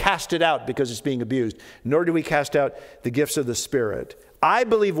cast it out because it's being abused, nor do we cast out the gifts of the Spirit. I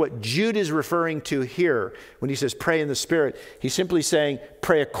believe what Jude is referring to here when he says pray in the Spirit, he's simply saying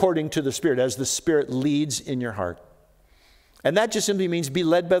pray according to the Spirit, as the Spirit leads in your heart. And that just simply means be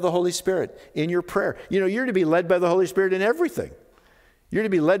led by the Holy Spirit in your prayer. You know, you're to be led by the Holy Spirit in everything. You're to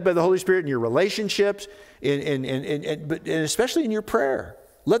be led by the Holy Spirit in your relationships, and especially in your prayer.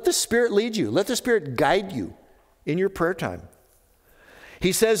 Let the Spirit lead you. Let the Spirit guide you in your prayer time.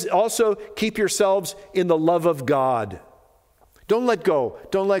 He says also, keep yourselves in the love of God. Don't let go.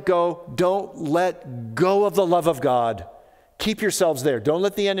 Don't let go. Don't let go of the love of God. Keep yourselves there. Don't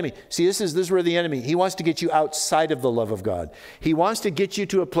let the enemy. See, this is where the enemy, he wants to get you outside of the love of God. He wants to get you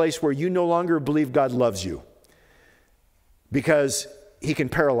to a place where you no longer believe God loves you, because he can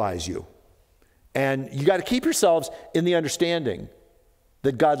paralyze you. And you got to keep yourselves in the understanding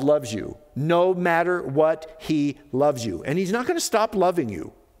that God loves you, no matter what. He loves you, and he's not going to stop loving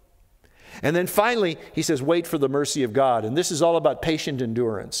you. And then finally, he says, wait for the mercy of God. And this is all about patient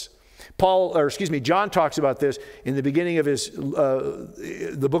endurance. John talks about this in the beginning of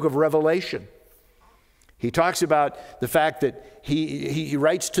the book of Revelation. He talks about the fact that he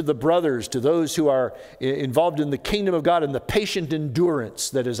writes to the brothers, to those who are involved in the kingdom of God, and the patient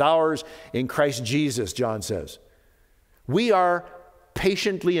endurance that is ours in Christ Jesus, John says. We are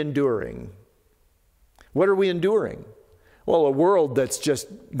patiently enduring. What are we enduring? Well, a world that's just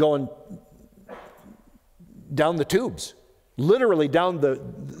going down the tubes. Literally down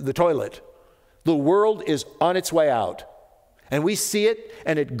the toilet. The world is on its way out. And we see it,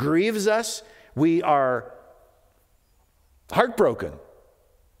 and it grieves us. We are heartbroken.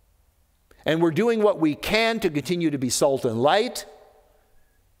 And we're doing what we can to continue to be salt and light.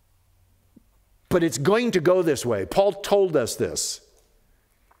 But it's going to go this way. Paul told us this.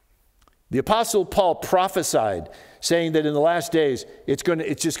 The Apostle Paul prophesied, saying that in the last days, it's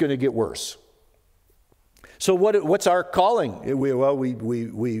just going to get worse. So what's our calling? We wait.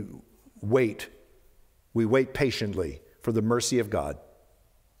 We wait patiently for the mercy of God.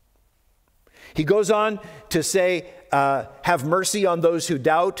 He goes on to say, have mercy on those who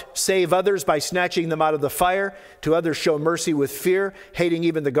doubt, save others by snatching them out of the fire, to others show mercy with fear, hating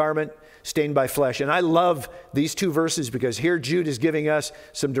even the garment stained by flesh. And I love these two verses, because here Jude is giving us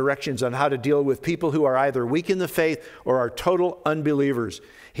some directions on how to deal with people who are either weak in the faith or are total unbelievers.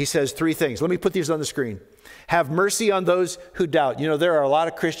 He says three things. Let me put these on the screen. Have mercy on those who doubt. You know, there are a lot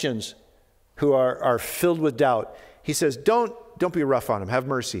of Christians who are filled with doubt. He says, don't be rough on them. Have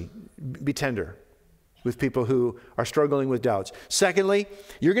mercy. Be tender with people who are struggling with doubts. Secondly,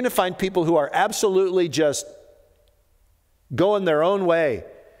 you're going to find people who are absolutely just going their own way.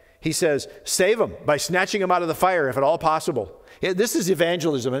 He says, save them by snatching them out of the fire if at all possible. Yeah, this is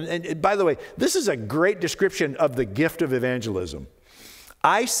evangelism. And by the way, this is a great description of the gift of evangelism.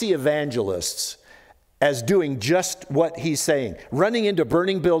 I see evangelists as doing just what he's saying, running into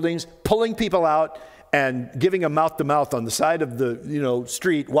burning buildings, pulling people out, and giving them mouth to mouth on the side of the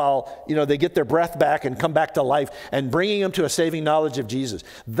street while they get their breath back and come back to life, and bringing them to a saving knowledge of Jesus.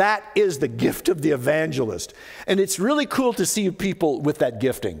 That is the gift of the evangelist, and it's really cool to see people with that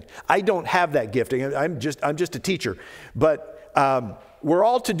gifting. I don't have that gifting. I'm just a teacher, but we're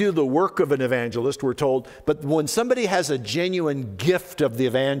all to do the work of an evangelist, we're told. But when somebody has a genuine gift of the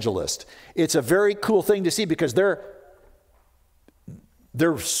evangelist, it's a very cool thing to see, because they're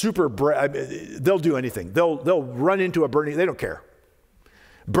super they'll do anything. They'll run into a burning, they don't care.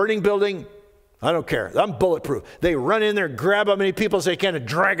 Burning building, I don't care. I'm bulletproof. They run in there, grab how many people as they can, and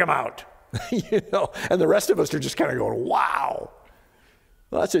drag them out. And the rest of us are just kind of going, wow.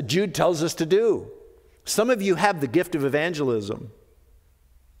 Well, that's what Jude tells us to do. Some of you have the gift of evangelism,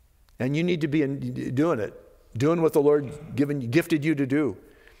 and you need to be doing it, doing what the Lord gifted you to do.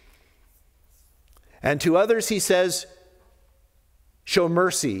 And to others, he says, show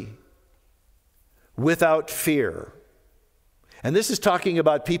mercy without fear. And this is talking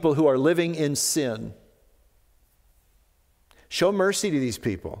about people who are living in sin. Show mercy to these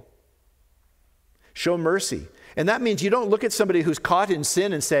people. Show mercy. And that means you don't look at somebody who's caught in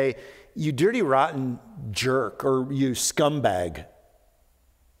sin and say, you dirty, rotten jerk, or you scumbag.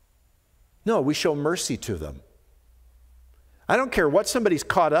 No, we show mercy to them. I don't care what somebody's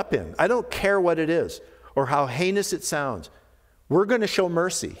caught up in. I don't care what it is or how heinous it sounds. We're going to show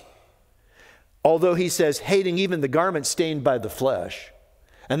mercy. Although he says, hating even the garment stained by the flesh.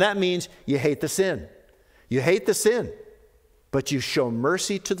 And that means you hate the sin. You hate the sin, but you show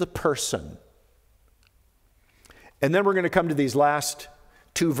mercy to the person. And then we're going to come to these last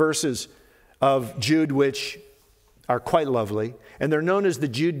two verses of Jude, which are quite lovely. And they're known as the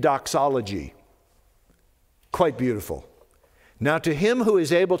Jude doxology. Quite beautiful. Now to him who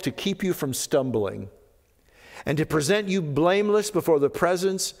is able to keep you from stumbling and to present you blameless before the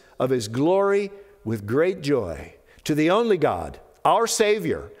presence of his glory with great joy, to the only God, our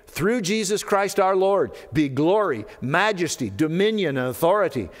Savior, through Jesus Christ our Lord, be glory, majesty, dominion, and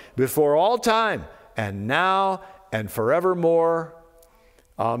authority before all time and now and forevermore.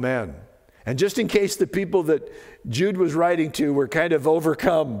 Amen. And just in case the people that Jude was writing to were kind of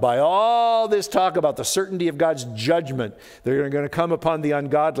overcome by all this talk about the certainty of God's judgment, they're going to come upon the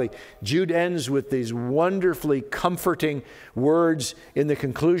ungodly, Jude ends with these wonderfully comforting words in the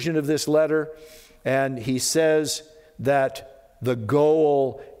conclusion of this letter. And he says that the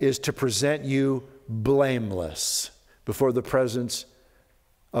goal is to present you blameless before the presence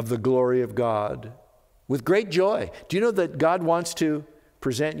of the glory of God with great joy. Do you know that God wants to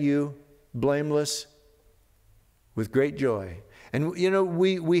present you blameless with great joy? And you know,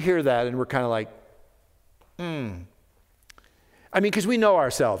 we hear that and we're kind of like, I mean, because we know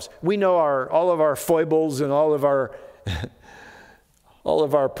ourselves. We know all of our foibles and all of our all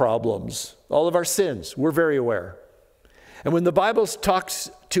of our problems, all of our sins. We're very aware. And when the Bible talks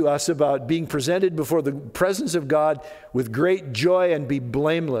to us about being presented before the presence of God with great joy and be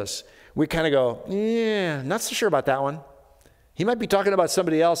blameless, we kind of go, yeah, not so sure about that one. He might be talking about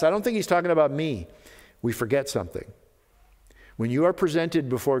somebody else. I don't think he's talking about me. We forget something. When you are presented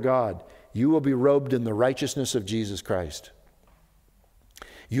before God, you will be robed in the righteousness of Jesus Christ.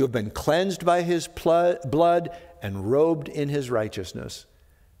 You have been cleansed by his blood and robed in his righteousness.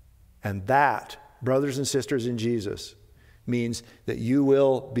 And that, brothers and sisters in Jesus, means that you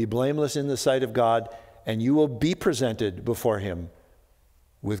will be blameless in the sight of God and you will be presented before him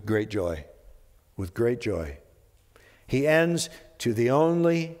with great joy. With great joy. He ends, to the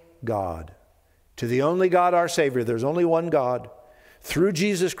only God. To the only God, our Savior. There's only one God. Through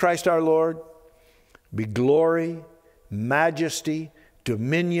Jesus Christ our Lord, be glory, majesty,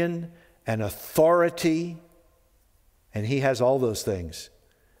 dominion, and authority. And he has all those things.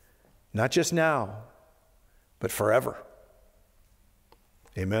 Not just now, but forever.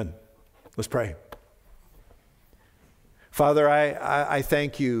 Amen. Let's pray. Father, I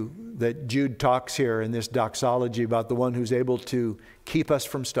thank you that Jude talks here in this doxology about the one who's able to keep us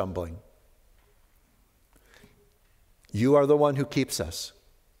from stumbling. You are the one who keeps us.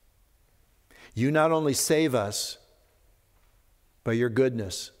 You not only save us by your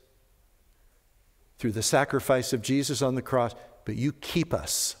goodness through the sacrifice of Jesus on the cross, but you keep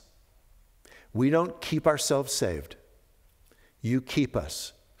us. We don't keep ourselves saved. You keep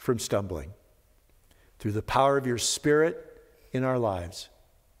us from stumbling through the power of your Spirit in our lives.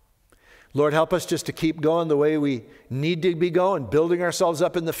 Lord, help us just to keep going the way we need to be going, building ourselves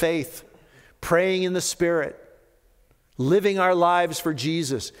up in the faith, praying in the Spirit, living our lives for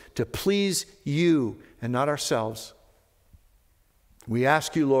Jesus to please you and not ourselves. We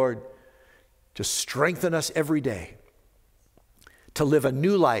ask you, Lord, to strengthen us every day, to live a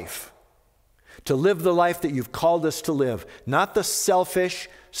new life, to live the life that you've called us to live, not the selfish,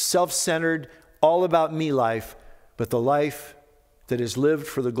 self-centered, all about me life, but the life that is lived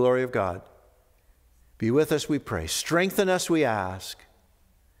for the glory of God. Be with us, we pray. Strengthen us, we ask.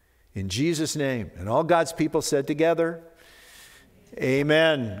 In Jesus' name. And all God's people said together,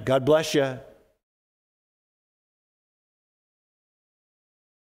 amen. God bless you.